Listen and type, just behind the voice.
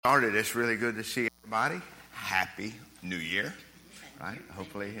Started. It's really good to see everybody. Happy New Year, right?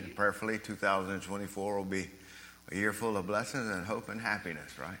 Hopefully and prayerfully 2024 will be a year full of blessings and hope and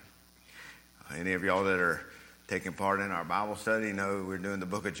happiness, right? Any of y'all that are taking part in our Bible study know we're doing the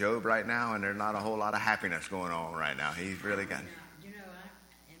book of Job right now, and there's not a whole lot of happiness going on right now. He's really got... You know,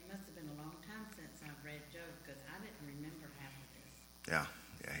 it must have been a long time since I've read Job, because I didn't remember half of this. Yeah.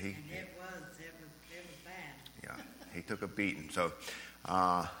 It was bad. Yeah, he took a beating, so...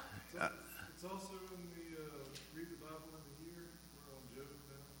 It's also in the Read the Bible in the Year. We're on Job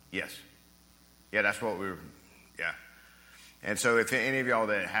now. Yes. Yeah, that's what yeah. And so if any of y'all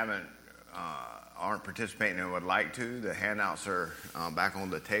that aren't participating and would like to, the handouts are back on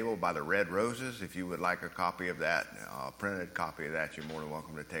the table by the red roses. If you would like a copy of that, a printed copy of that, you're more than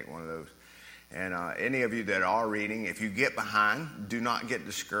welcome to take one of those. And any of you that are reading, if you get behind, do not get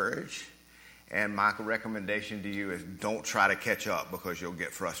discouraged. And my recommendation to you is don't try to catch up, because you'll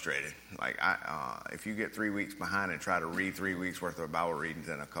get frustrated. Like if you get 3 weeks behind and try to read 3 weeks worth of Bible readings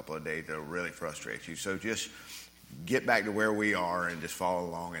in a couple of days, it'll really frustrate you. So just get back to where we are and just follow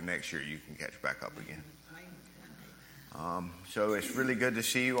along, and next year you can catch back up again. So it's really good to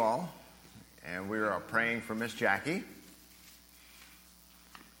see you all. And we are praying for Miss Jackie.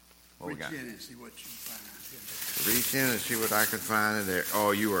 Reach in and see what you find. Reach in and see what I can find in there.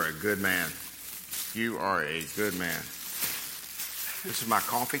 Oh, you are a good man. You are a good man. This is my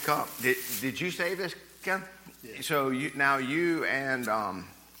coffee cup. Did you save this, Ken? Yeah. So you and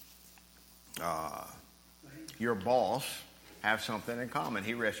your boss have something in common.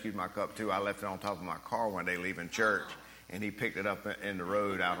 He rescued my cup too. I left it on top of my car one day leaving church, and he picked it up in the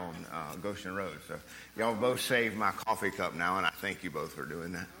road out on Goshen Road. So y'all both saved my coffee cup now, and I thank you both for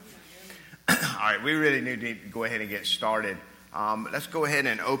doing that. All right, we really need to go ahead and get started. Let's go ahead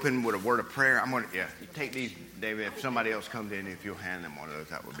and open with a word of prayer. You take these, David. If somebody else comes in, if you'll hand them one of those,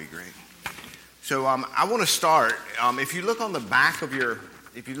 that would be great. So I want to start. If you look on the back of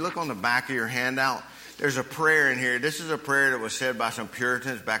your handout, there's a prayer in here. This is a prayer that was said by some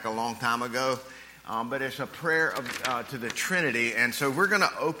Puritans back a long time ago, but it's a prayer to the Trinity. And so we're going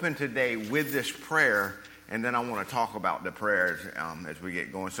to open today with this prayer. And then I want to talk about the prayers as we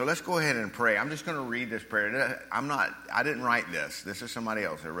get going. So let's go ahead and pray. I'm just going to read this prayer. I didn't write this. This is somebody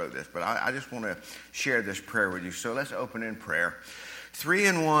else that wrote this. But I just want to share this prayer with you. So let's open in prayer. 3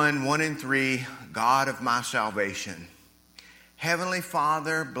 in 1, 1 in 3, God of my salvation. Heavenly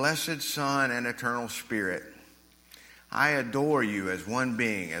Father, blessed Son, and eternal Spirit. I adore you as one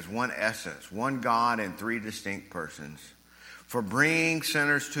being, as one essence, one God in three distinct persons, for bringing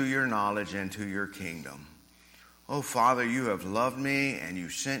sinners to your knowledge and to your kingdom. Oh, Father, you have loved me, and you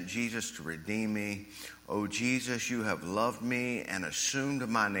sent Jesus to redeem me. Oh, Jesus, you have loved me and assumed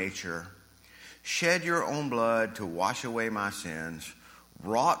my nature, shed your own blood to wash away my sins,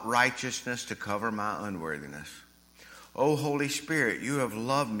 wrought righteousness to cover my unworthiness. Oh, Holy Spirit, you have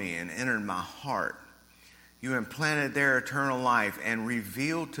loved me and entered my heart. You implanted there eternal life and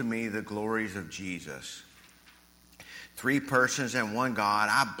revealed to me the glories of Jesus. Three persons and one God,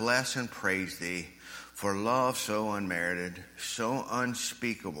 I bless and praise thee. For love so unmerited, so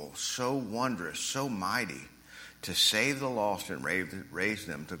unspeakable, so wondrous, so mighty, to save the lost and raise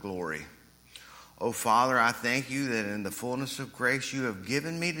them to glory. Oh, Father, I thank you that in the fullness of grace you have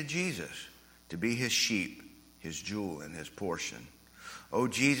given me to Jesus to be his sheep, his jewel, and his portion. Oh,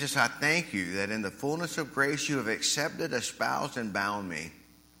 Jesus, I thank you that in the fullness of grace you have accepted, espoused, and bound me.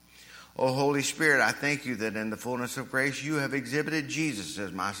 Oh, Holy Spirit, I thank you that in the fullness of grace you have exhibited Jesus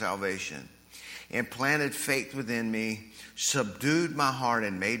as my salvation, implanted faith within me, subdued my heart,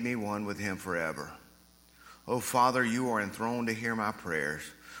 and made me one with him forever. Oh, Father, you are enthroned to hear my prayers.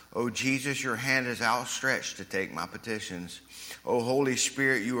 Oh, Jesus, your hand is outstretched to take my petitions. Oh, Holy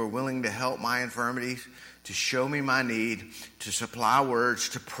Spirit, you are willing to help my infirmities, to show me my need, to supply words,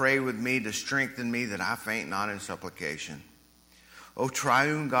 to pray with me, to strengthen me, that I faint not in supplication. O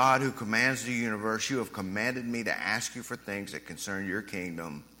triune God who commands the universe, you have commanded me to ask you for things that concern your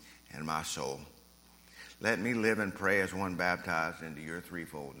kingdom and my soul. Let me live and pray as one baptized into your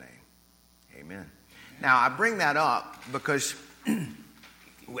threefold name. Amen. Now, I bring that up because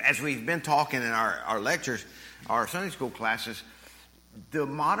as we've been talking in our lectures, our Sunday school classes, the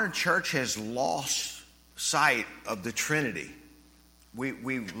modern church has lost sight of the Trinity. We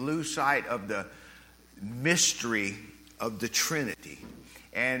lose sight of the mystery of the Trinity.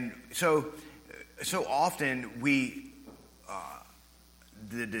 And so often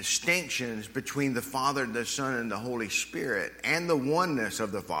the distinctions between the Father, the Son, and the Holy Spirit, and the oneness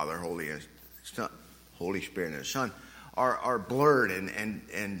of the Father, Holy Spirit, and the Son, are blurred and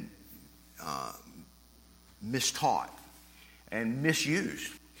mistaught and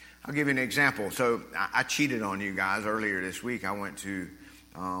misused. I'll give you an example. So I cheated on you guys earlier this week. I went to,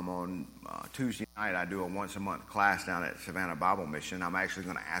 on Tuesday night, I do a once-a-month class down at Savannah Bible Mission. I'm actually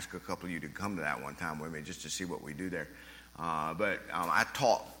going to ask a couple of you to come to that one time with me just to see what we do there. But I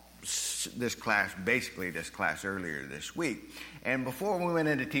taught this class earlier this week. And before we went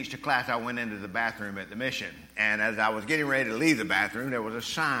in to teach the class, I went into the bathroom at the mission. And as I was getting ready to leave the bathroom, there was a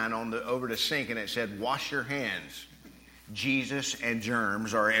sign over the sink, and it said, "Wash your hands. Jesus and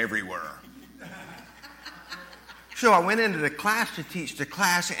germs are everywhere." So I went into the class to teach the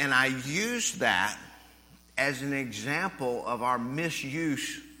class, and I used that as an example of our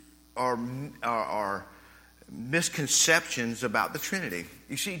misuse or our misconceptions about the Trinity.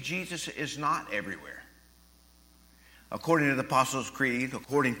 You see, Jesus is not everywhere. According to the Apostles' Creed,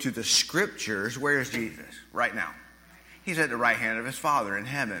 according to the Scriptures, where is Jesus right now? He's at the right hand of his Father in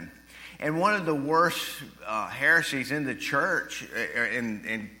heaven. And one of the worst heresies in the church,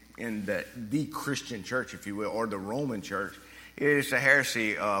 in the Christian church, if you will, or the Roman church, is the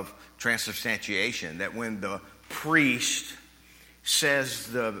heresy of transubstantiation. That when the priest says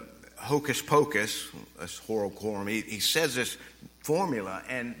the hocus pocus, that's horror, he says this formula,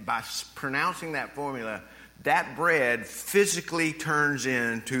 and by pronouncing that formula, that bread physically turns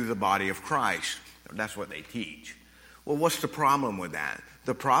into the body of Christ. That's what they teach. Well, what's the problem with that?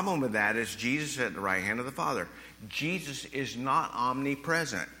 The problem with that is Jesus at the right hand of the Father. Jesus is not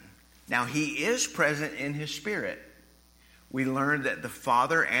omnipresent. Now, he is present in his Spirit. We learned that the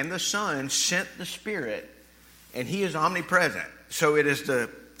Father and the Son sent the Spirit, and he is omnipresent. So it is the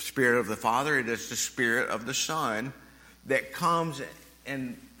Spirit of the Father, it is the Spirit of the Son that comes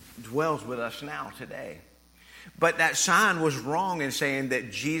and dwells with us now today. But that sign was wrong in saying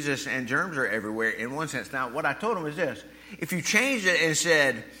that Jesus and germs are everywhere in one sense. Now, what I told him is this. If you changed it and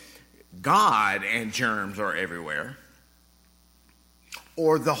said God and germs are everywhere,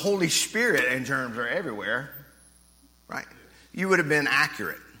 or the Holy Spirit and germs are everywhere, right, you would have been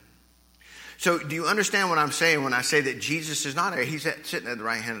accurate. So do you understand what I'm saying when I say that Jesus is not there? He's sitting at the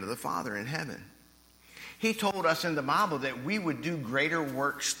right hand of the Father in heaven. He told us in the Bible that we would do greater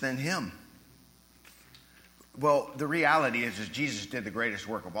works than him. Well, the reality is Jesus did the greatest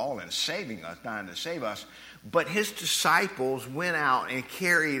work of all in saving us, dying to save us. But his disciples went out and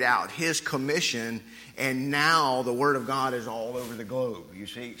carried out his commission, and now the Word of God is all over the globe, you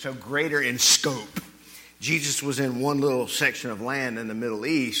see. So greater in scope. Jesus was in one little section of land in the Middle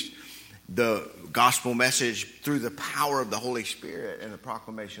East. The gospel message, through the power of the Holy Spirit and the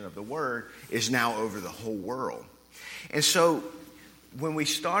proclamation of the Word, is now over the whole world. And so when we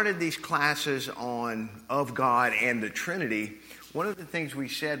started these classes on of God and the Trinity, one of the things we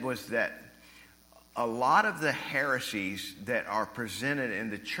said was that a lot of the heresies that are presented in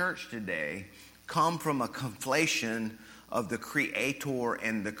the church today come from a conflation of the Creator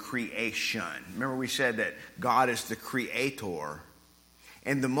and the creation. Remember, we said that God is the Creator.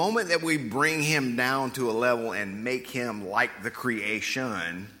 And the moment that we bring him down to a level and make him like the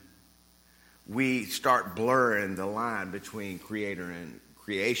creation, we start blurring the line between Creator and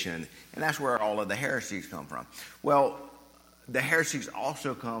creation. And that's where all of the heresies come from. Well, the heresies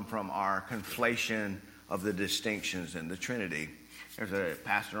also come from our conflation of the distinctions in the Trinity. There's a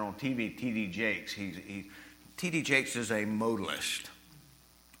pastor on TV, T.D. Jakes. T.D. Jakes is a modalist.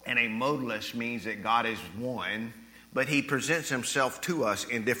 And a modalist means that God is one, but he presents himself to us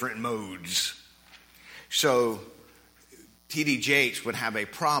in different modes. So T.D. Jakes would have a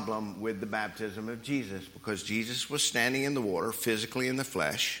problem with the baptism of Jesus because Jesus was standing in the water, physically in the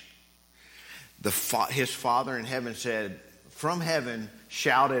flesh. His Father in heaven said, from heaven,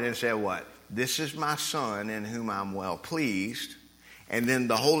 shouted and said what? "This is my Son in whom I'm well pleased." And then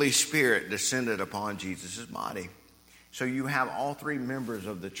the Holy Spirit descended upon Jesus' body. So you have all three members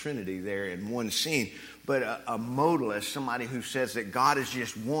of the Trinity there in one scene. But a modalist, somebody who says that God is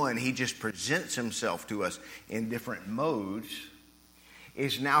just one, he just presents himself to us in different modes,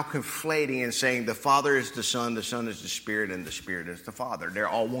 is now conflating and saying the Father is the Son is the Spirit, and the Spirit is the Father. They're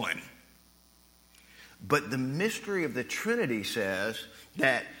all one. But the mystery of the Trinity says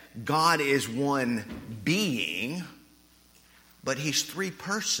that God is one being, but he's three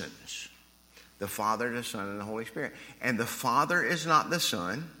persons. The Father, the Son, and the Holy Spirit. And the Father is not the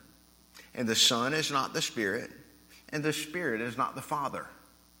Son, and the Son is not the Spirit, and the Spirit is not the Father.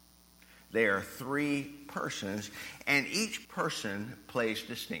 They are three persons, and each person plays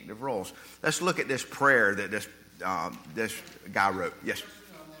distinctive roles. Let's look at this prayer that this guy wrote. Yes?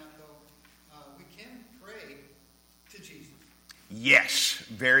 Yes,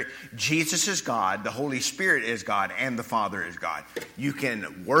 Jesus is God, the Holy Spirit is God, and the Father is God. You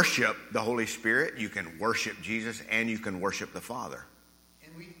can worship the Holy Spirit, you can worship Jesus, and you can worship the Father.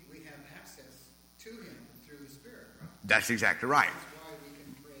 And we That's exactly right. That's why we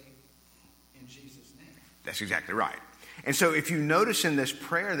can pray in Jesus' name. That's exactly right. And so if you notice in this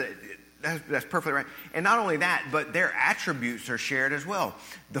prayer that's perfectly right. And not only that, but their attributes are shared as well.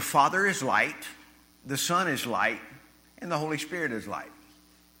 The Father is light, the Son is light, and the Holy Spirit is light.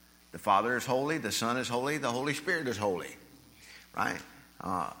 The Father is holy, the Son is holy, the Holy Spirit is holy. Right?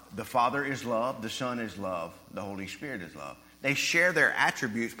 The Father is love, the Son is love, the Holy Spirit is love. They share their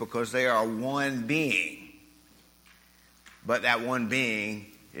attributes because they are one being. But that one being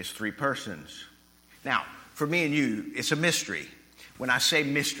is three persons. Now, for me and you, it's a mystery. When I say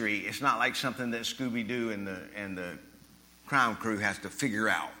mystery, it's not like something that Scooby-Doo and the crime crew has to figure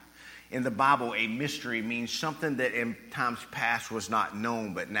out. In the Bible, a mystery means something that in times past was not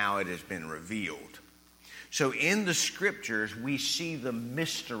known, but now it has been revealed. So in the Scriptures, we see the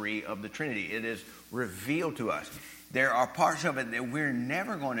mystery of the Trinity. It is revealed to us. There are parts of it that we're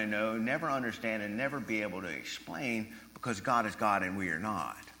never going to know, never understand, and never be able to explain because God is God and we are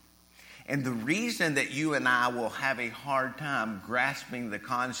not. And the reason that you and I will have a hard time grasping the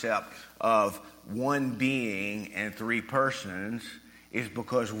concept of one being and three persons is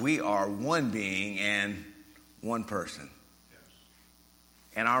because we are one being and one person. Yes.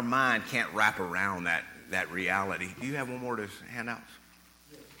 And our mind can't wrap around that reality. Do you have one more to handouts?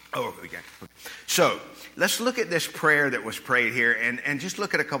 Yes. Oh, okay. So let's look at this prayer that was prayed here and just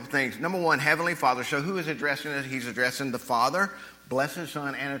look at a couple things. Number one, Heavenly Father. So who is addressing this? He's addressing the Father, Blessed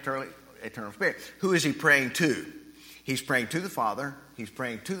Son, and Eternal Spirit. Who is he praying to? He's praying to the Father, he's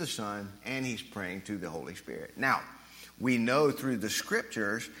praying to the Son, and he's praying to the Holy Spirit. Now, we know through the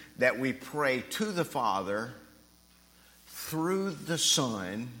Scriptures that we pray to the Father through the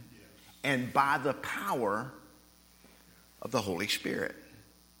Son and by the power of the Holy Spirit.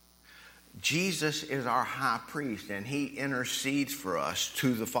 Jesus is our high priest and he intercedes for us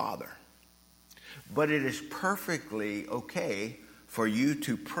to the Father. But it is perfectly okay for you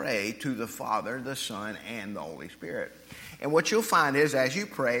to pray to the Father, the Son, and the Holy Spirit. And what you'll find is as you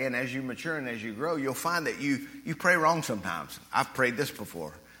pray and as you mature and as you grow, you'll find that you pray wrong sometimes. I've prayed this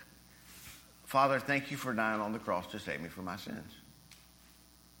before. Father, thank you for dying on the cross to save me from my sins.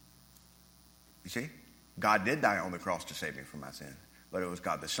 You see? God did die on the cross to save me from my sins, but it was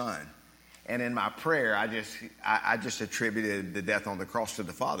God the Son. And in my prayer, I just attributed the death on the cross to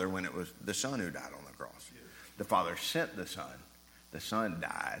the Father when it was the Son who died on the cross. The Father sent the Son. The Son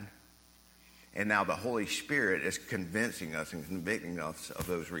died. And now the Holy Spirit is convincing us and convicting us of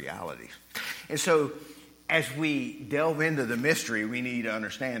those realities. And so as we delve into the mystery, we need to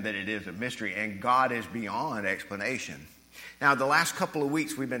understand that it is a mystery and God is beyond explanation. Now, the last couple of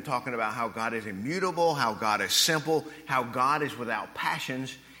weeks, we've been talking about how God is immutable, how God is simple, how God is without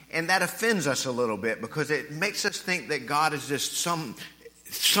passions. And that offends us a little bit because it makes us think that God is just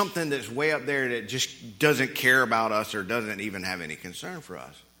something that's way up there that just doesn't care about us or doesn't even have any concern for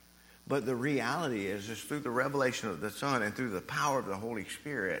us. But the reality is through the revelation of the Son and through the power of the Holy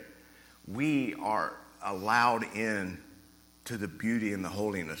Spirit, we are allowed in to the beauty and the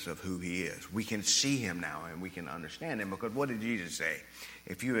holiness of who he is. We can see him now and we can understand him because what did Jesus say?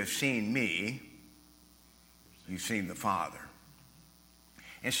 If you have seen me, you've seen the Father.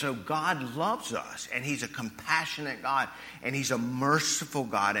 And so God loves us, and he's a compassionate God, and he's a merciful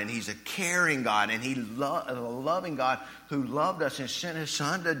God, and he's a caring God, and he's a loving God who loved us and sent his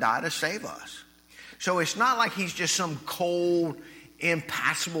Son to die to save us. So it's not like he's just some cold,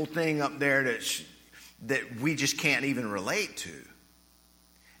 impassible thing up there that we just can't even relate to.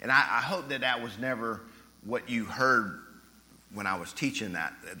 And I hope that was never what you heard when I was teaching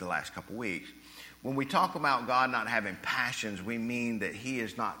that the last couple weeks. When we talk about God not having passions, we mean that he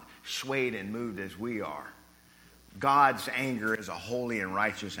is not swayed and moved as we are. God's anger is a holy and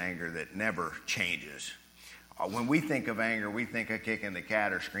righteous anger that never changes. When we think of anger, we think of kicking the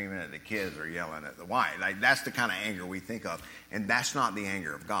cat or screaming at the kids or yelling at the wife. Like that's the kind of anger we think of. And that's not the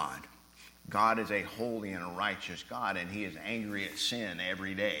anger of God. God is a holy and a righteous God, and he is angry at sin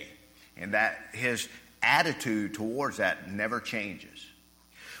every day. And that his attitude towards that never changes.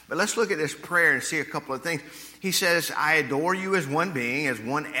 But let's look at this prayer and see a couple of things. He says, I adore you as one being, as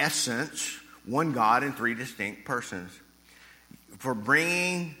one essence, one God in three distinct persons, for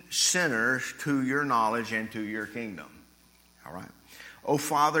bringing sinners to your knowledge and to your kingdom. All right. Oh,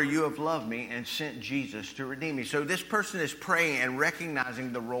 Father, you have loved me and sent Jesus to redeem me. So this person is praying and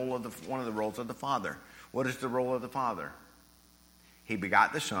recognizing the role of one of the roles of the Father. What is the role of the Father? He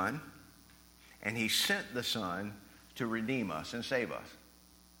begot the Son, and he sent the Son to redeem us and save us.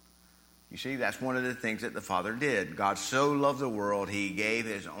 You see, that's one of the things that the Father did. God so loved the world, he gave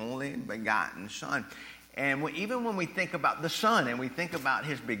his only begotten Son. And even when we think about the Son and we think about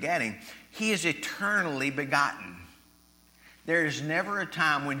his begetting, he is eternally begotten. There is never a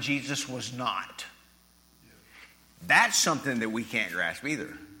time when Jesus was not. That's something that we can't grasp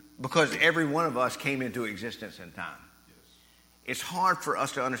either, because every one of us came into existence in time. It's hard for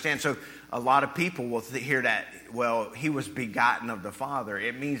us to understand. So a lot of people will hear that, well, he was begotten of the Father.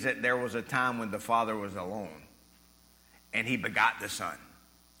 It means that there was a time when the Father was alone and he begot the Son.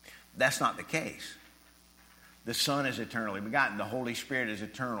 That's not the case. The Son is eternally begotten. The Holy Spirit is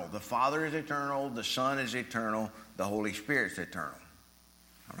eternal. The Father is eternal. The Son is eternal. The Holy Spirit is eternal.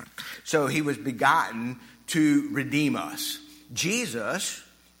 All right. So he was begotten to redeem us. Jesus,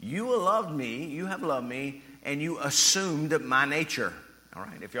 you have loved me, and you assumed my nature. All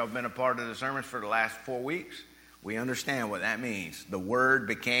right. If y'all have been a part of the sermons for the last 4 weeks, we understand what that means. The Word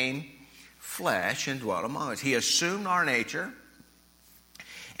became flesh and dwelt among us. He assumed our nature,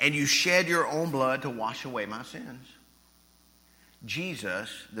 and you shed your own blood to wash away my sins. Jesus,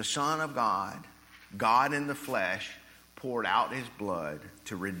 the Son of God, God in the flesh, poured out his blood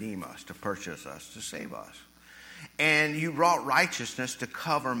to redeem us, to purchase us, to save us. And you brought righteousness to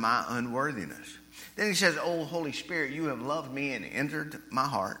cover my unworthiness. Then he says, "Oh, Holy Spirit, you have loved me and entered my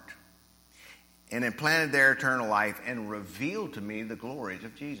heart and implanted their eternal life and revealed to me the glories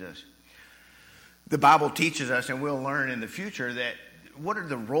of Jesus." The Bible teaches us, and we'll learn in the future, that what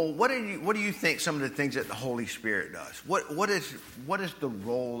do you think some of the things that the Holy Spirit does? What is the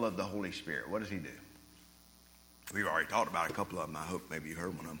role of the Holy Spirit? What does he do? We've already talked about a couple of them. I hope maybe you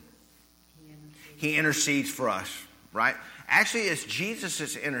heard one of them. He intercedes for us, right? Actually, as Jesus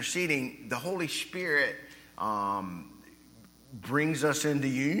is interceding, the Holy Spirit brings us into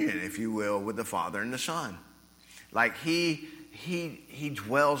union, if you will, with the Father and the Son. Like he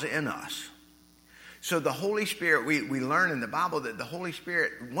dwells in us. So the Holy Spirit, we learn in the Bible that the Holy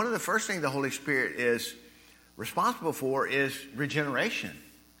Spirit, one of the first things the Holy Spirit is responsible for is regeneration.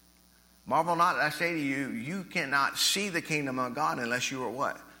 Marvel not that I say to you, you cannot see the kingdom of God unless you are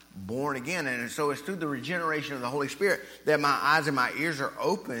what? Born again. And so it's through the regeneration of the Holy Spirit that my eyes and my ears are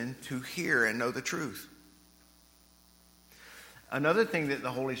open to hear and know the truth. Another thing that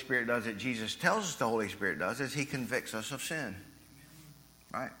the Holy Spirit does, that Jesus tells us the Holy Spirit does, is he convicts us of sin.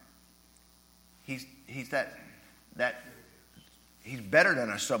 Right? He's better than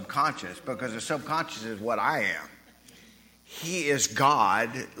a subconscious, because the subconscious is what I am. He is God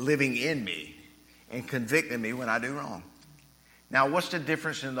living in me and convicting me when I do wrong. Now, what's the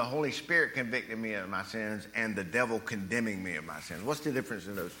difference in the Holy Spirit convicting me of my sins and the devil condemning me of my sins? What's the difference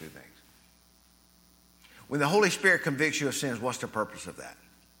in those two things? When the Holy Spirit convicts you of sins, what's the purpose of that?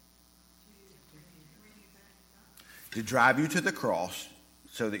 To drive you to the cross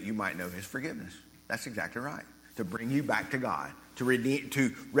so that you might know his forgiveness. That's exactly right. To bring you back to God. To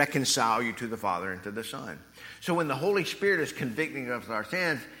reconcile you to the Father and to the Son. So when the Holy Spirit is convicting us of our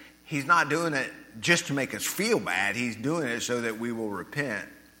sins, he's not doing it just to make us feel bad. He's doing it so that we will repent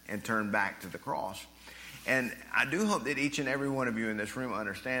and turn back to the cross. And I do hope that each and every one of you in this room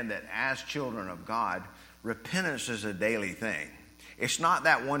understand that as children of God, repentance is a daily thing. It's not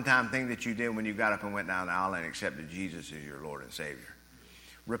that one-time thing that you did when you got up and went down the aisle and accepted Jesus as your Lord and Savior.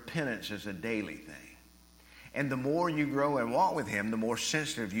 Repentance is a daily thing. And the more you grow and walk with him, the more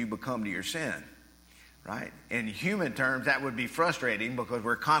sensitive you become to your sin. Right? In human terms, that would be frustrating because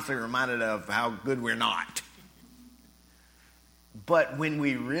we're constantly reminded of how good we're not. But when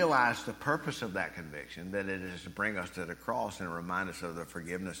we realize the purpose of that conviction, that it is to bring us to the cross and remind us of the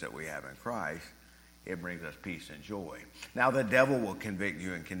forgiveness that we have in Christ, it brings us peace and joy. Now, the devil will convict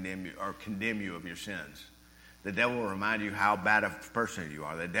you and condemn you of your sins. The devil will remind you how bad a person you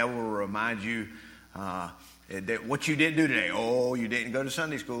are. The devil will remind you that what you didn't do today. Oh, you didn't go to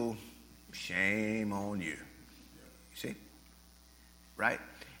Sunday school. Shame on you. You see? Right?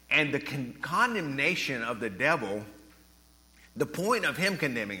 And the condemnation of the devil, the point of him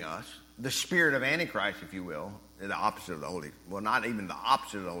condemning us, the spirit of Antichrist, if you will, the opposite of the Holy, well, not even the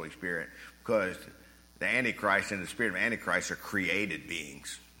opposite of the Holy Spirit, because the Antichrist and the spirit of Antichrist are created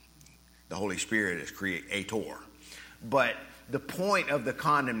beings. The Holy Spirit is creator. But the point of the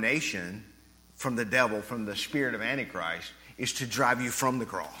condemnation from the devil, from the spirit of Antichrist, is to drive you from the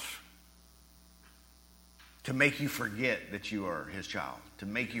cross. To make you forget that you are his child. To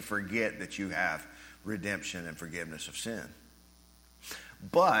make you forget that you have redemption and forgiveness of sin.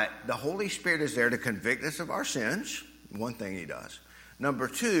 But the Holy Spirit is there to convict us of our sins. One thing he does. Number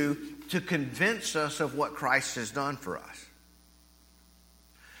two, to convince us of what Christ has done for us.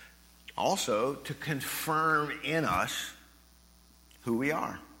 Also, to confirm in us who we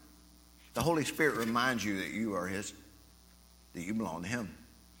are. The Holy Spirit reminds you that you are his, that you belong to him,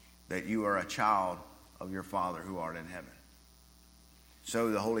 that you are a child of your Father who art in heaven. So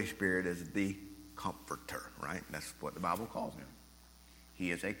the Holy Spirit is the comforter, right? That's what the Bible calls him.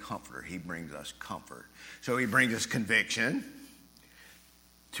 He is a comforter. He brings us comfort. So he brings us conviction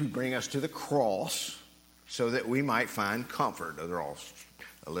to bring us to the cross so that we might find comfort. Those are all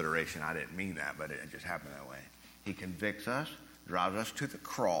alliteration. I didn't mean that, but it just happened that way. He convicts us, drives us to the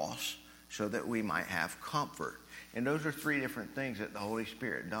cross so that we might have comfort. And those are three different things that the Holy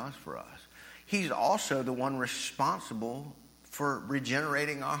Spirit does for us. He's also the one responsible for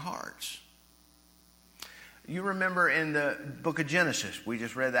regenerating our hearts. You remember in the book of Genesis, we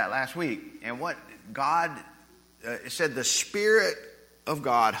just read that last week, and what God, it said the Spirit of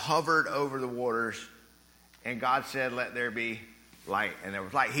God hovered over the waters, and God said, let there be light. And there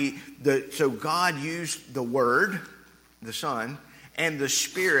was light. So God used the Word, the Son, and the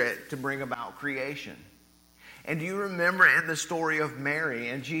Spirit to bring about creation. And do you remember in the story of Mary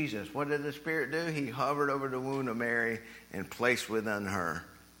and Jesus, what did the Spirit do? He hovered over the womb of Mary and placed within her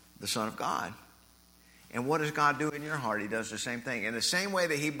the Son of God. And what does God do in your heart? He does the same thing. In the same way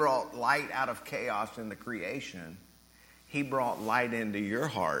that he brought light out of chaos in the creation, he brought light into your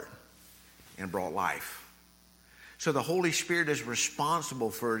heart and brought life. So the Holy Spirit is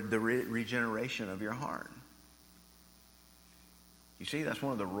responsible for the regeneration of your heart. You see, that's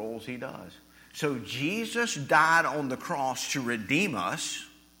one of the roles he does. So Jesus died on the cross to redeem us.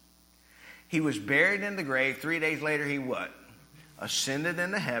 He was buried in the grave. 3 days later, he what? Ascended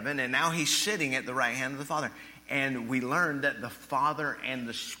into heaven, and now he's sitting at the right hand of the Father. And we learned that the Father and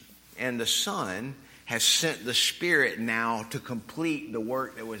the Son has sent the Spirit now to complete the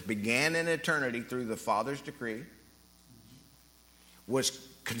work that was began in eternity through the Father's decree, was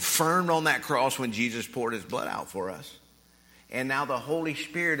confirmed on that cross when Jesus poured his blood out for us. And now the Holy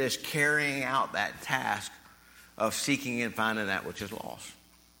Spirit is carrying out that task of seeking and finding that which is lost.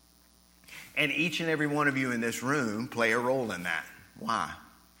 And each and every one of you in this room play a role in that. Why?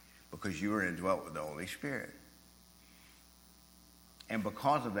 Because you are indwelt with the Holy Spirit. And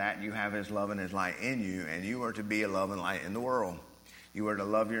because of that, you have his love and his light in you, and you are to be a love and light in the world. You are to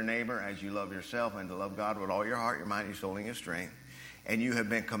love your neighbor as you love yourself, and to love God with all your heart, your mind, your soul, and your strength. And you have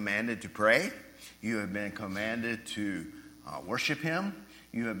been commanded to pray. You have been commanded to worship him.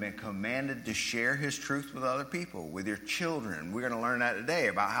 You have been commanded to share his truth with other people, with your children. We're going to learn that today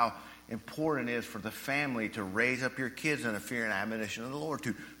about how important it is for the family to raise up your kids in the fear and admonition of the Lord,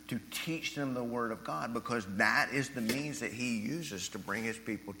 to teach them the Word of God, because that is the means that he uses to bring his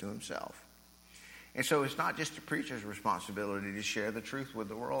people to himself. And so it's not just the preacher's responsibility to share the truth with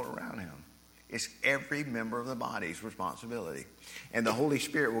the world around him. It's every member of the body's responsibility. And the Holy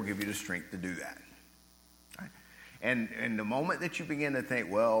Spirit will give you the strength to do that. Right? And the moment that you begin to think,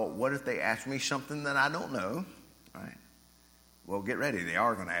 well, what if they ask me something that I don't know? Right? Well, get ready. They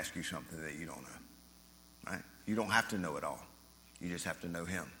are going to ask you something that you don't know. Right? You don't have to know it all. You just have to know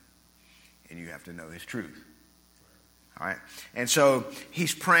him. And you have to know his truth. All right? And so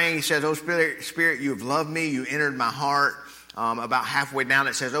he's praying. He says, oh, Spirit, you have loved me. You entered my heart. About halfway down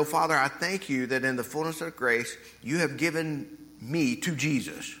it says, oh, Father, I thank you that in the fullness of grace, you have given me to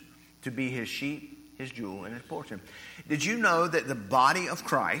Jesus to be his sheep, his jewel, and his portion. Did you know that the body of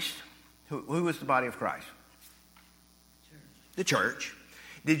Christ, who was the body of Christ? The church.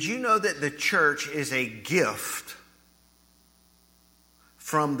 Did you know that the church is a gift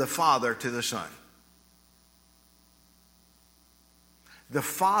from the Father to the Son? The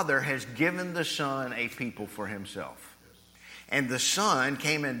Father has given the Son a people for himself. And the Son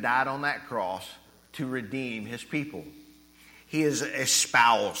came and died on that cross to redeem his people. He is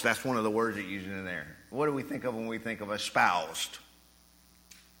espoused. That's one of the words it uses in there. What do we think of when we think of espoused?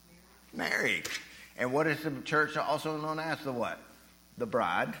 Married. And what is the church also known as? The what? The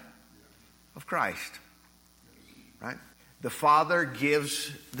bride of Christ. Right? The Father gives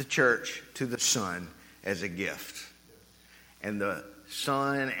the church to the Son as a gift. And the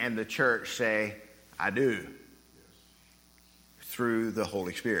Son and the church say, I do. Through the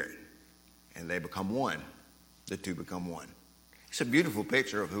Holy Spirit. And they become one. The two become one. It's a beautiful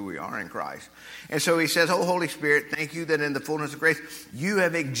picture of who we are in Christ. And so he says, oh, Holy Spirit, thank you that in the fullness of grace, you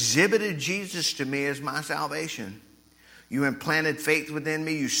have exhibited Jesus to me as my salvation. You implanted faith within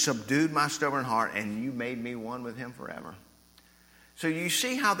me. You subdued my stubborn heart, and you made me one with him forever. So you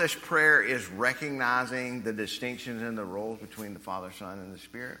see how this prayer is recognizing the distinctions and the roles between the Father, Son, and the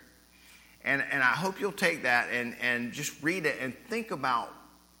Spirit. And I hope you'll take that and just read it and think about,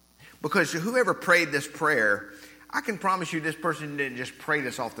 because whoever prayed this prayer, I can promise you this person didn't just pray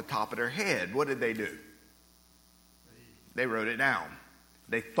this off the top of their head. What did they do? They wrote it down.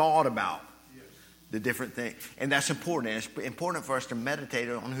 They thought about the different things. And that's important. And it's important for us to meditate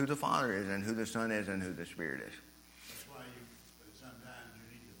on who the Father is and who the Son is and who the Spirit is. That's why sometimes you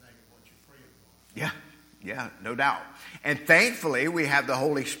need to think of what you're praying Yeah, no doubt. And thankfully, we have the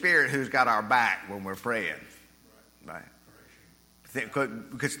Holy Spirit who's got our back when we're praying. Right.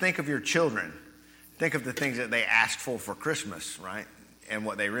 Because think of your children. Think of the things that they ask for Christmas, right? And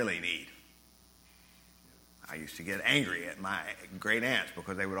what they really need. I used to get angry at my great aunts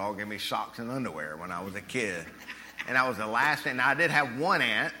because they would all give me socks and underwear when I was a kid. And that was the last thing. Now, I did have one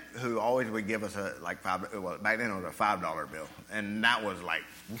aunt who always would give us back then it was a $5 bill. And that was like,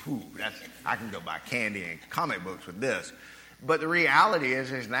 whoo, I can go buy candy and comic books with this. But the reality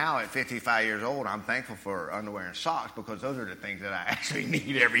is now at 55 years old, I'm thankful for underwear and socks because those are the things that I actually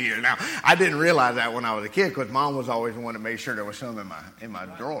need every year. Now, I didn't realize that when I was a kid because Mom was always the one that made sure there was some in my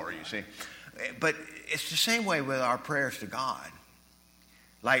drawer, you see. But it's the same way with our prayers to God.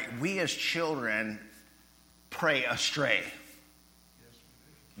 Like we as children pray astray.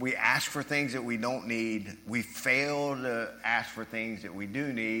 We ask for things that we don't need. We fail to ask for things that we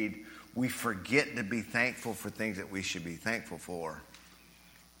do need. We forget to be thankful for things that we should be thankful for.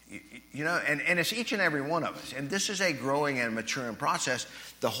 You know, and it's each and every one of us. And this is a growing and maturing process.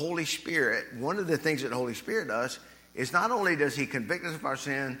 The Holy Spirit, one of the things that the Holy Spirit does is not only does he convict us of our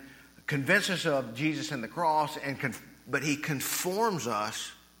sin, convince us of Jesus and the cross, but he conforms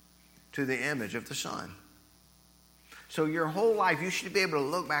us to the image of the Son. So your whole life, you should be able to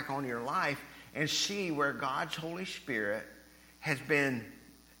look back on your life and see where God's Holy Spirit has been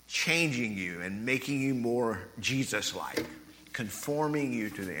changing you and making you more Jesus-like, conforming you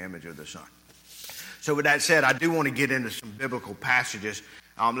to the image of the Son. So with that said, I do want to get into some biblical passages.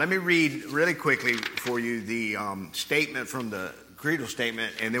 Let me read really quickly for you the statement from the creedal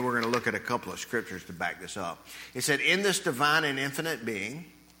statement, and then we're going to look at a couple of scriptures to back this up. It said, in this divine and infinite being,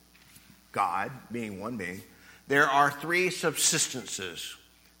 God being one being, there are three subsistences,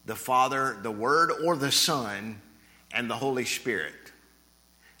 the Father, the Word, or the Son, and the Holy Spirit.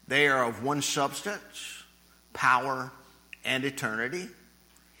 They are of one substance, power, and eternity,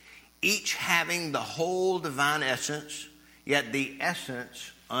 each having the whole divine essence, yet the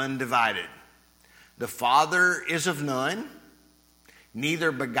essence undivided. The Father is of none,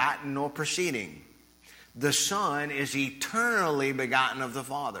 neither begotten nor proceeding. The Son is eternally begotten of the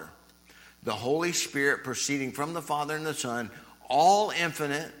Father. The Holy Spirit proceeding from the Father and the Son, all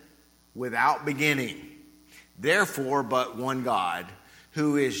infinite, without beginning. Therefore, but one God,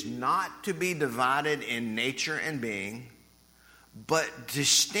 who is not to be divided in nature and being, but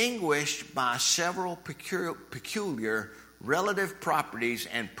distinguished by several peculiar relative properties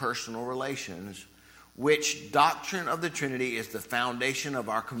and personal relations, which doctrine of the Trinity is the foundation of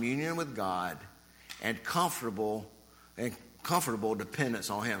our communion with God and comfortable dependence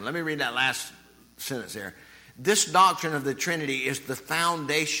on Him. Let me read that last sentence there. This doctrine of the Trinity is the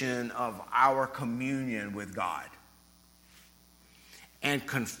foundation of our communion with God and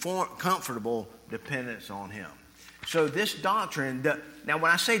comfortable dependence on Him. So this doctrine, now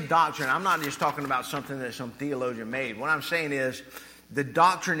when I say doctrine, I'm not just talking about something that some theologian made. What I'm saying is the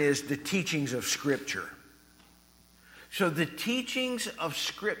doctrine is the teachings of Scripture. So the teachings of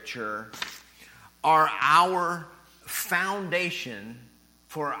Scripture are our foundation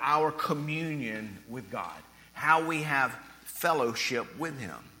for our communion with God, how we have fellowship with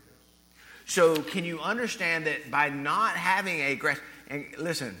Him. So can you understand that by not having a grasp, and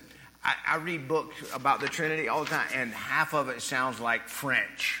listen, I read books about the Trinity all the time, and half of it sounds like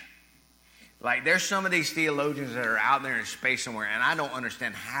French. Like there's some of these theologians that are out there in space somewhere, and I don't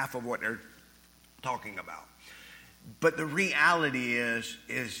understand half of what they're talking about. But the reality is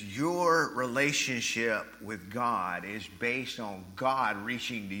your relationship with God is based on God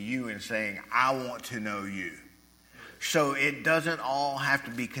reaching to you and saying, I want to know you. So it doesn't all have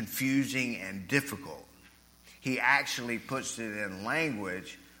to be confusing and difficult. He actually puts it in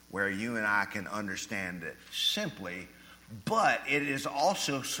language where you and I can understand it simply, but it is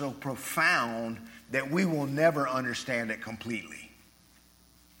also so profound that we will never understand it completely.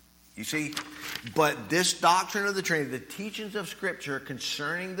 You see? But this doctrine of the Trinity, the teachings of Scripture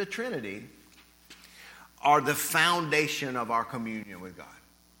concerning the Trinity, are the foundation of our communion with God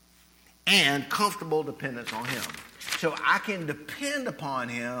and comfortable dependence on Him. So I can depend upon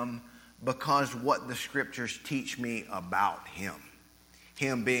Him because what the Scriptures teach me about Him.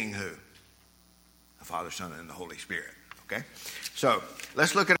 Him being who? The Father, Son, and the Holy Spirit. Okay? So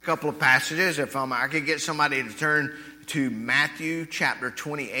let's look at a couple of passages. If I could get somebody to turn to Matthew chapter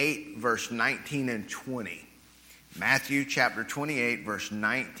 28, verse 19 and 20. Matthew chapter 28, verse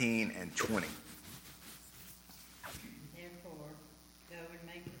 19 and 20. Therefore, go and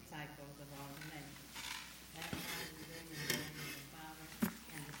make disciples of all the nations, baptizing them in the name of the Father,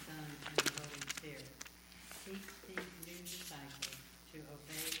 and the Son, and the Holy Spirit. Teach these new disciples to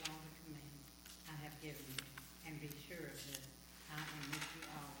obey all the commands I have given you.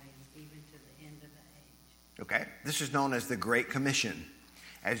 Okay? This is known as the Great Commission.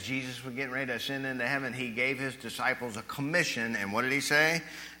 As Jesus was getting ready to ascend into heaven, he gave his disciples a commission. And what did he say?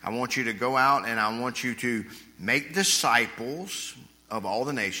 I want you to go out and I want you to make disciples of all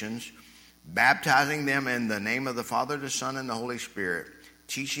the nations, baptizing them in the name of the Father, the Son, and the Holy Spirit,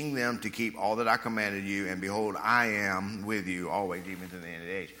 teaching them to keep all that I commanded you. And behold, I am with you always, even to the end of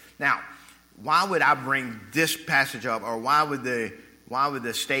the age. Now, why would I bring this passage up, or why would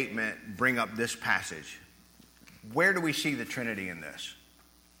the statement bring up this passage? Where do we see the Trinity in this?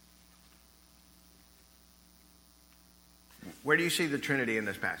 Where do you see the Trinity in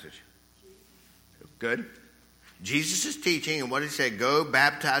this passage? Good. Jesus is teaching, and what did he say? Go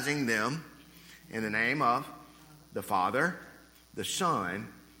baptizing them in the name of the Father, the Son,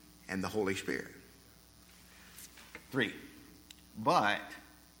 and the Holy Spirit. 3. But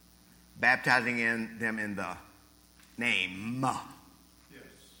baptizing them in the name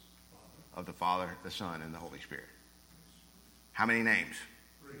of the Father, the Son, and the Holy Spirit. How many names?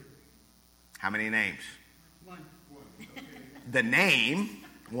 3. How many names? 1. Okay. The name,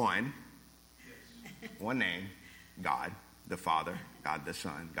 one. One name, God, the Father, God, the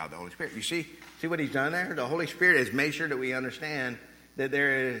Son, God, the Holy Spirit. You see what he's done there? The Holy Spirit has made sure that we understand that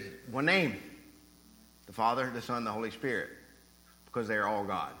there is one name. The Father, the Son, the Holy Spirit. Because they are all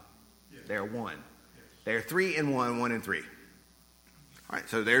God. Yes. They are one. Yes. They are 3 in 1, 1 in 3. All right,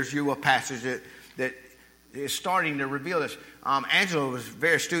 so there's you a passage that is starting to reveal this. Angela was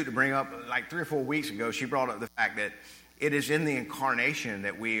very astute to bring up, like 3 or 4 weeks ago, she brought up the fact that it is in the incarnation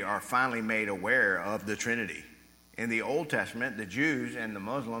that we are finally made aware of the Trinity. In the Old Testament, the Jews and the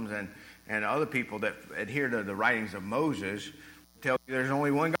Muslims and other people that adhere to the writings of Moses tell you there's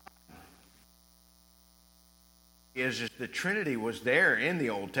only one God. Is the Trinity was there in the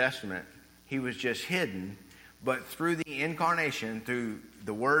Old Testament. He was just hidden. But through the incarnation, through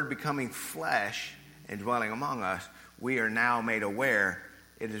the Word becoming flesh and dwelling among us, we are now made aware.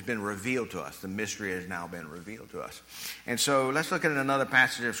 It has been revealed to us. The mystery has now been revealed to us. And so let's look at another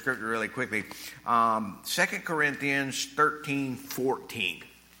passage of Scripture really quickly. 2 Corinthians 13, 14.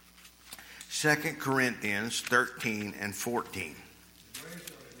 2 Corinthians 13 and 14. The grace of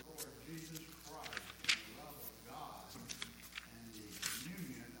the Lord Jesus Christ, the love of God, and the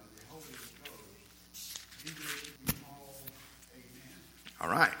communion of the Holy Ghost, be with you all. Amen. All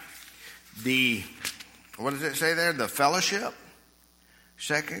right. What does it say there? The fellowship.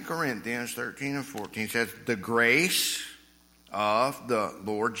 2 Corinthians 13 and 14 says, the grace of the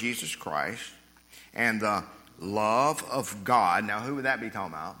Lord Jesus Christ and the love of God. Now, who would that be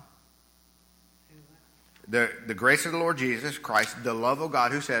talking about? The grace of the Lord Jesus Christ, the love of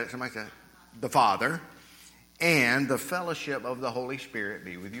God. Who said it? Somebody said it. The Father. And the fellowship of the Holy Spirit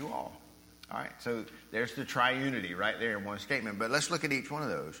be with you all. All right, so there's the triunity right there in one statement. But let's look at each one of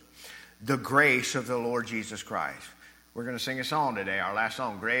those. The grace of the Lord Jesus Christ. We're going to sing a song today, our last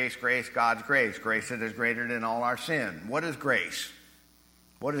song. Grace, grace, God's grace. Grace that is greater than all our sin. What is grace?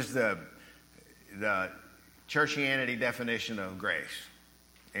 What is the churchianity definition of grace?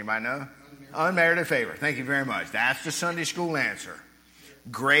 Anybody know? Unmerited favor. Thank you very much. That's the Sunday school answer.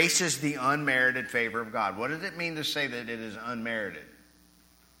 Grace is the unmerited favor of God. What does it mean to say that it is unmerited?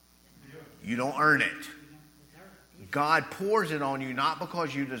 You don't earn it. God pours it on you not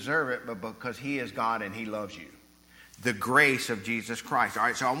because you deserve it, but because He is God and He loves you. The grace of Jesus Christ. All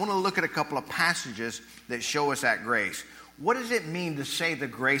right, so I want to look at a couple of passages that show us that grace. What does it mean to say the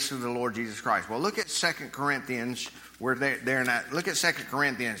grace of the Lord Jesus Christ? Well, look at 2 Corinthians. We're there in that. Look at 2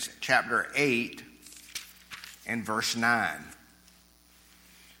 Corinthians chapter 8 and verse 9.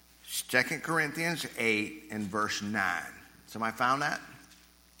 2 Corinthians 8 and verse 9. Somebody found that?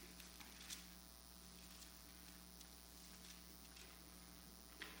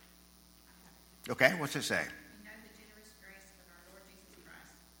 Okay, what's it say?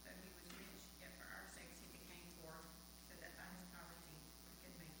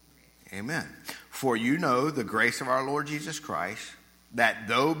 Amen. For you know the grace of our Lord Jesus Christ, that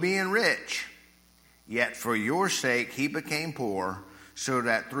though being rich, yet for your sake He became poor, so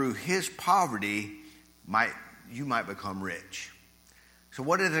that through His poverty you might become rich. So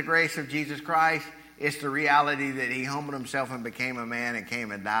what is the grace of Jesus Christ? It's the reality that He humbled Himself and became a man and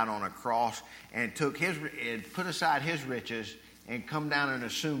came and died on a cross and put aside His riches and come down and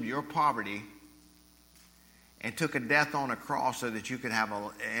assumed your poverty and took a death on a cross so that you could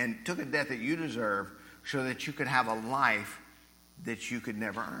and took a death that you deserve so that you could have a life that you could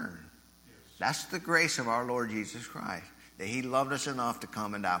never earn. Yes. That's the grace of our Lord Jesus Christ, that He loved us enough to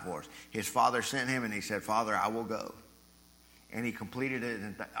come and die for us. His Father sent Him and He said, Father, I will go. And He completed it,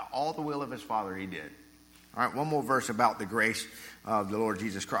 and all the will of His Father He did. All right, one more verse about the grace of the Lord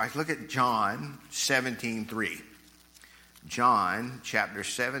Jesus Christ. Look at John 17:3. John chapter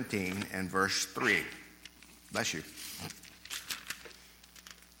 17 and verse 3. Bless you.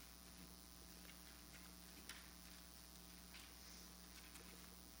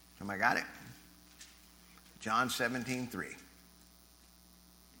 Somebody got it? John 17:3. This is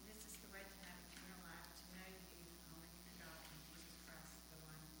the way to have eternal life, to know you, only true God, and Jesus Christ, the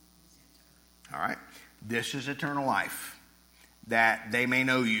one you sent to earth. All right. This is eternal life, that they may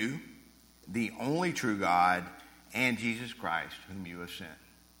know you, the only true God, and Jesus Christ, whom you have sent.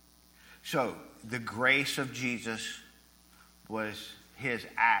 So, the grace of Jesus was his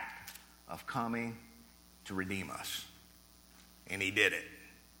act of coming to redeem us. And he did it.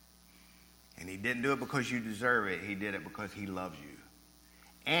 And he didn't do it because you deserve it. He did it because he loves you.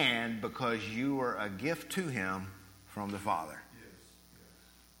 And because you were a gift to him from the Father.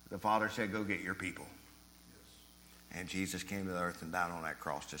 The Father said, go get your people. And Jesus came to the earth and died on that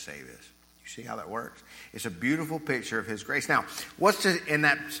cross to save us. You see how that works? It's a beautiful picture of his grace. Now,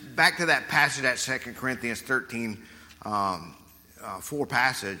 back to that passage, that 2 Corinthians 13, 14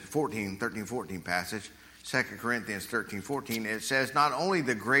 passage. 2 Corinthians 13:14, it says, not only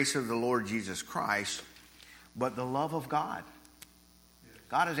the grace of the Lord Jesus Christ, but the love of God.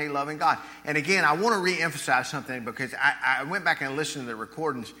 God is a loving God. And again, I want to re-emphasize something, because I went back and listened to the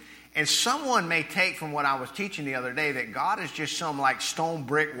recordings, and someone may take from what I was teaching the other day that God is just some like stone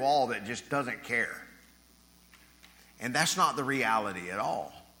brick wall that just doesn't care. And that's not the reality at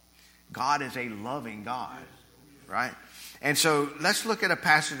all. God is a loving God, right? And so let's look at a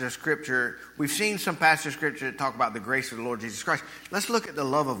passage of Scripture. We've seen some passages of Scripture that talk about the grace of the Lord Jesus Christ. Let's look at the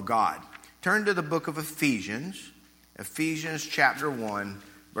love of God. Turn to the book of Ephesians. Ephesians chapter 1,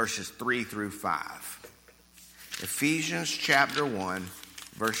 verses 3 through 5. Ephesians chapter 1,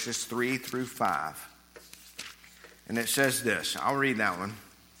 verses 3 through 5. And it says this. I'll read that one.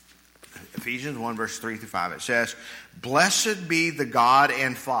 Ephesians 1, verse 3 through 5. It says, blessed be the God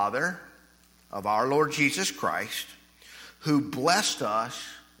and Father of our Lord Jesus Christ, who blessed us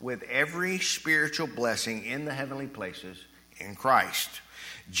with every spiritual blessing in the heavenly places in Christ,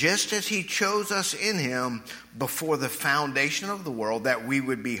 just as he chose us in him before the foundation of the world, that we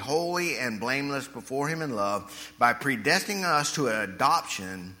would be holy and blameless before him in love, by predestining us to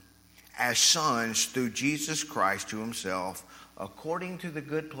adoption as sons through Jesus Christ to himself, according to the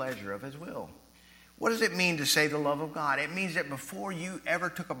good pleasure of his will. What does it mean to say the love of God? It means that before you ever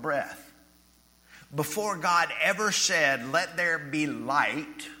took a breath, before God ever said, let there be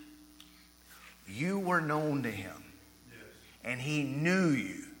light, you were known to him. Yes. And he knew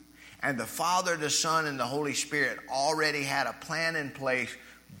you. And the Father, the Son, and the Holy Spirit already had a plan in place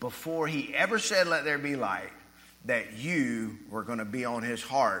before he ever said, let there be light, that you were going to be on his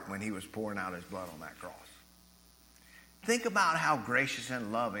heart when he was pouring out his blood on that cross. Think about how gracious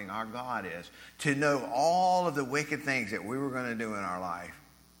and loving our God is, to know all of the wicked things that we were going to do in our life.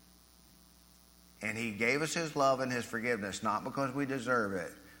 And he gave us his love and his forgiveness, not because we deserve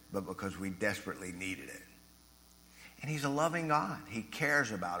it, but because we desperately needed it. And he's a loving God. He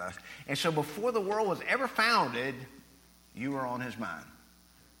cares about us. And so before the world was ever founded, you were on his mind.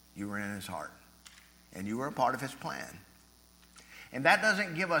 You were in his heart. And you were a part of his plan. And that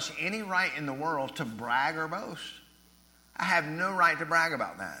doesn't give us any right in the world to brag or boast. I have no right to brag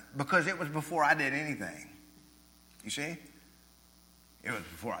about that, because it was before I did anything. You see? It was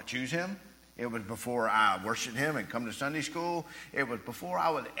before I choose him. It was before I worshiped him and come to Sunday school. It was before I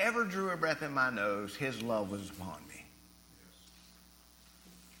would ever drew a breath in my nose, his love was upon me.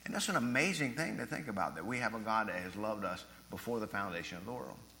 And that's an amazing thing to think about, that we have a God that has loved us before the foundation of the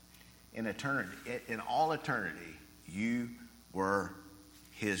world. In eternity, in all eternity, you were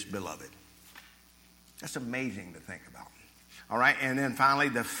his beloved. That's amazing to think about. All right, and then finally,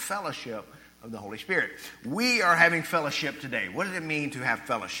 the fellowship of the Holy Spirit. We are having fellowship today. What does it mean to have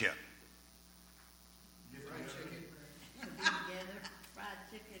fellowship?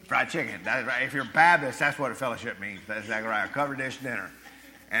 Fried chicken. That's right. If you're Baptist, that's what a fellowship means. That's exactly right. A covered dish dinner.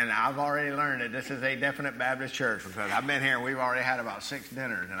 And I've already learned that this is a definite Baptist church, because I've been here and we've already had about 6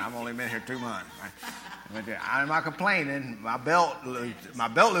 dinners, and I've only been here 2 months. I'm not complaining. My belt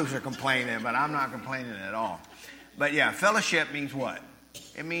loops are complaining, but I'm not complaining at all. But yeah, fellowship means what?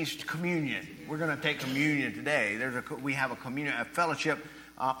 It means communion. We're going to take communion today. We have a communion, a fellowship.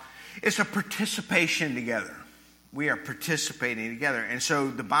 It's a participation together. We are participating together. And so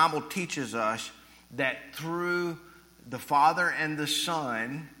the Bible teaches us that through the Father and the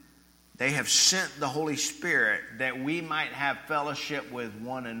Son, they have sent the Holy Spirit that we might have fellowship with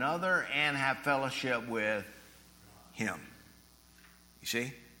one another and have fellowship with him. You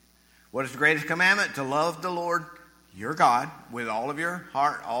see? What is the greatest commandment? To love the Lord your God with all of your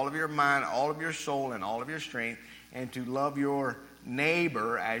heart, all of your mind, all of your soul, and all of your strength, and to love your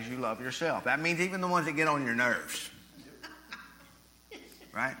neighbor as you love yourself. That means even the ones that get on your nerves.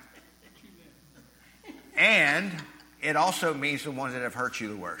 Right? And it also means the ones that have hurt you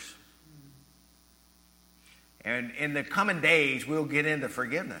the worst. And in the coming days, we'll get into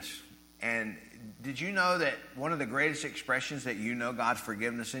forgiveness. And did you know that one of the greatest expressions that you know God's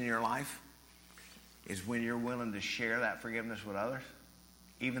forgiveness in your life is when you're willing to share that forgiveness with others,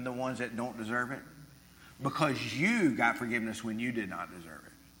 even the ones that don't deserve it? Because you got forgiveness when you did not deserve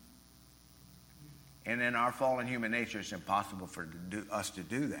it. And in our fallen human nature, it's impossible for us to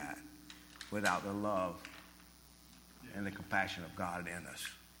do that without the love and the compassion of God in us.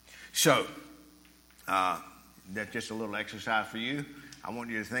 So, that's just a little exercise for you. I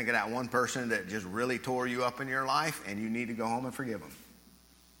want you to think of that one person that just really tore you up in your life, and you need to go home and forgive them.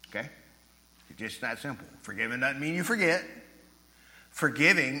 Okay? It's just that simple. Forgiving doesn't mean you forget.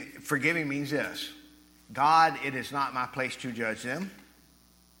 Forgiving means this. God, it is not my place to judge them,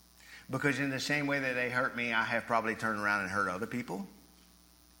 because in the same way that they hurt me, I have probably turned around and hurt other people.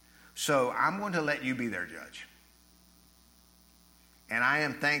 So I'm going to let you be their judge. And I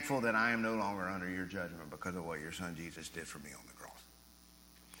am thankful that I am no longer under your judgment because of what your son Jesus did for me on the cross.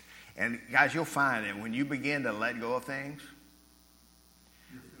 And guys, you'll find that when you begin to let go of things,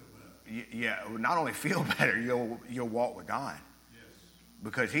 not only feel better, you'll walk with God. Yes.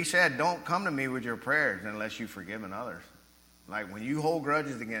 Because he said, don't come to me with your prayers unless you've forgiven others. Like when you hold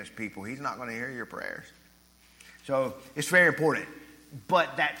grudges against people, he's not going to hear your prayers. So it's very important.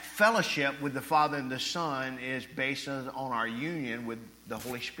 But that fellowship with the Father and the Son is based on our union with the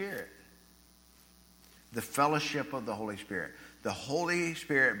Holy Spirit. The fellowship of the Holy Spirit. The Holy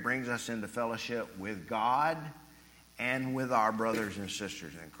Spirit brings us into fellowship with God and with our brothers and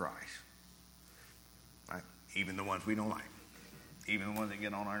sisters in Christ. Right? Even the ones we don't like. Even the ones that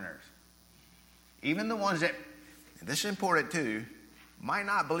get on our nerves. Even the ones that, and this is important too, might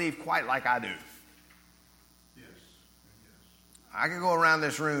not believe quite like I do. I could go around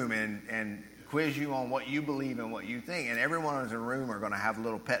this room and quiz you on what you believe and what you think, and everyone in the room are going to have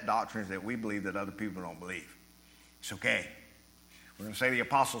little pet doctrines that we believe that other people don't believe. It's okay. We're going to say the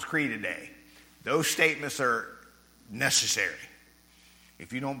Apostles' Creed today. Those statements are necessary.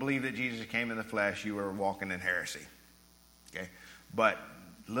 If you don't believe that Jesus came in the flesh, you are walking in heresy. Okay? But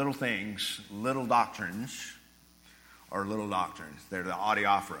little things, little doctrines, are little doctrines. They're the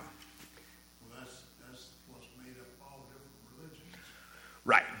adiaphora.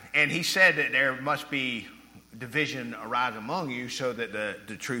 Right. And he said that there must be division arise among you so that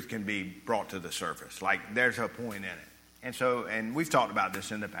the truth can be brought to the surface. Like there's a point in it. And we've talked about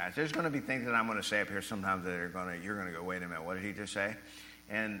this in the past. There's going to be things that I'm going to say up here sometimes that you're going to go, wait a minute, what did he just say?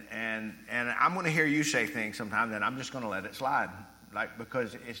 And I'm going to hear you say things sometimes that I'm just going to let it slide. Like,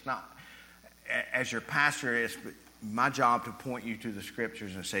 because it's not, as your pastor, it's my job to point you to the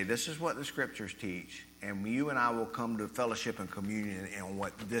scriptures and say, this is what the scriptures teach. And you and I will come to fellowship and communion on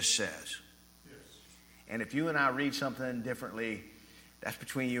what this says. Yes. And if you and I read something differently, that's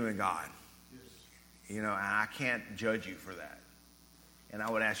between you and God. Yes. You know, and I can't judge you for that. And I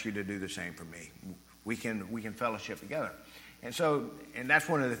would ask you to do the same for me. We can fellowship together. And that's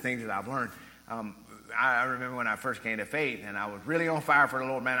one of the things that I've learned. I remember when I first came to faith and I was really on fire for the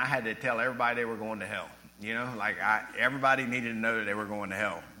Lord, man, I had to tell everybody they were going to hell. You know, like everybody needed to know that they were going to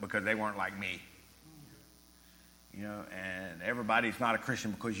hell because they weren't like me. You know, and everybody's not a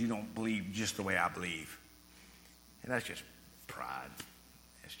Christian because you don't believe just the way I believe. And that's just pride.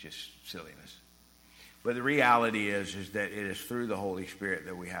 It's just silliness. But the reality is that it is through the Holy Spirit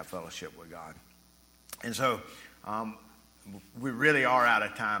that we have fellowship with God. And so we really are out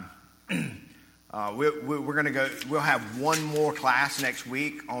of time. We're going to go. We'll have one more class next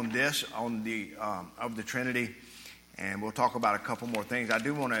week on this, on the of the Trinity. And we'll talk about a couple more things. I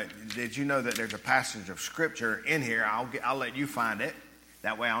do want to, did you know that there's a passage of Scripture in here? I'll let you find it.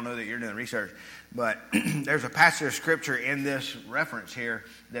 That way I'll know that you're doing research. But there's a passage of Scripture in this reference here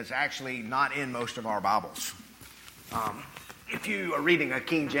that's actually not in most of our Bibles. If you are reading a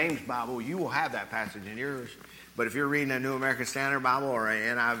King James Bible, you will have that passage in yours. But if you're reading a New American Standard Bible or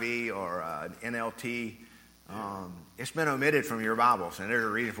an NIV or an NLT, it's been omitted from your Bibles, and there's a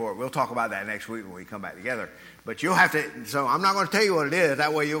reason for it. We'll talk about that next week when we come back together. But you'll have to, so I'm not going to tell you what it is.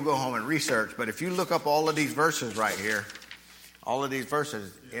 That way you'll go home and research. But if you look up all of these verses right here, all of these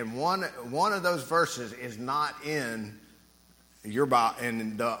verses, and one of those verses is not in your Bible,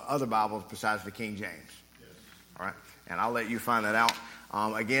 in the other Bibles besides the King James. Yes. All right, and I'll let you find that out.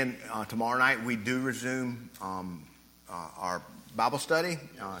 Again, tomorrow night we do resume our Bible study,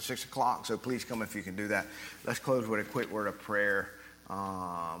 6 o'clock. So please come if you can do that. Let's close with a quick word of prayer.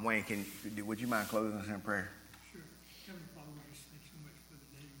 Wayne, would you mind closing us in prayer? Sure. Heavenly Father, we just thank you so much for the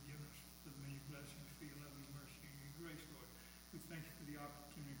day you've given us, for the many blessings, for your love, your mercy, and your grace, Lord. We thank you for the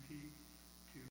opportunity